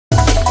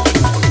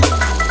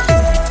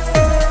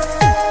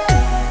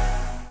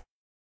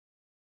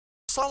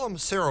solemn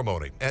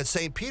ceremony at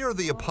St. Peter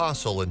the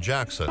Apostle in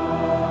Jackson.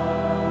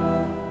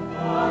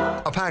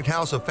 A packed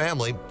house of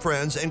family,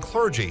 friends, and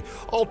clergy,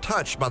 all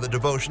touched by the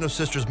devotion of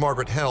Sisters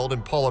Margaret Held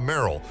and Paula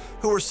Merrill,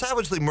 who were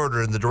savagely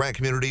murdered in the Durant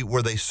community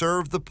where they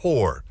served the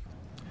poor.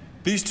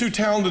 These two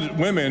talented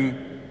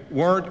women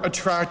weren't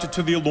attracted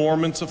to the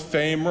allurements of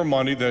fame or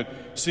money that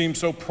seem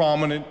so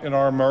prominent in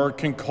our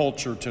American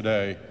culture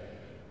today.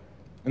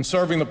 In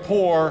serving the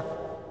poor,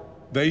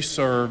 they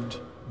served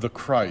the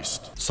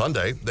Christ.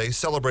 Sunday, they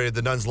celebrated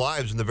the nuns'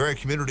 lives in the very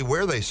community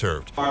where they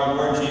served. Our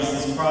Lord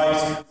Jesus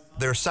Christ.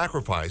 Their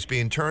sacrifice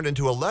being turned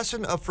into a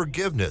lesson of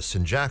forgiveness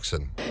in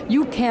Jackson.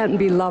 You can't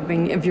be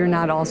loving if you're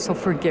not also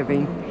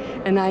forgiving.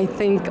 And I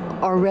think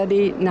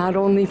already, not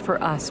only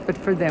for us, but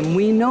for them,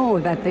 we know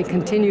that they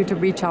continue to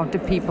reach out to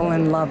people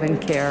in love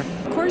and care.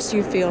 Of course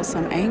you feel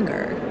some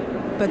anger,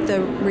 but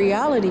the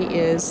reality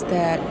is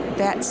that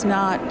that's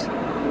not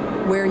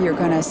where you're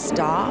going to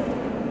stop,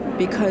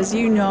 because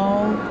you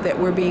know that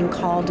we're being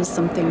called to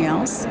something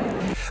else.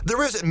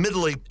 There is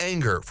admittedly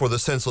anger for the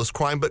senseless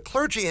crime, but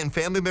clergy and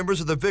family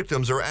members of the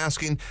victims are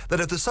asking that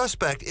if the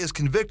suspect is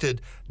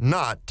convicted,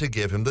 not to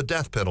give him the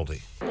death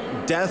penalty.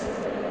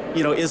 Death,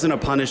 isn't a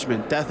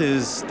punishment. Death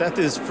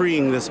is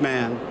freeing this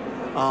man.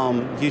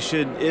 He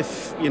should,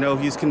 if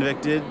he's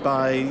convicted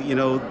by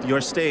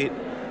your state,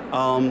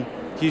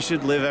 he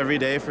should live every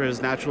day for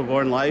his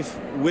natural-born life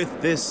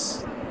with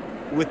his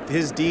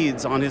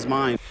deeds on his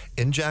mind.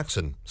 In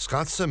Jackson,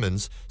 Scott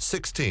Simmons,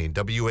 16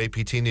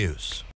 WAPT News.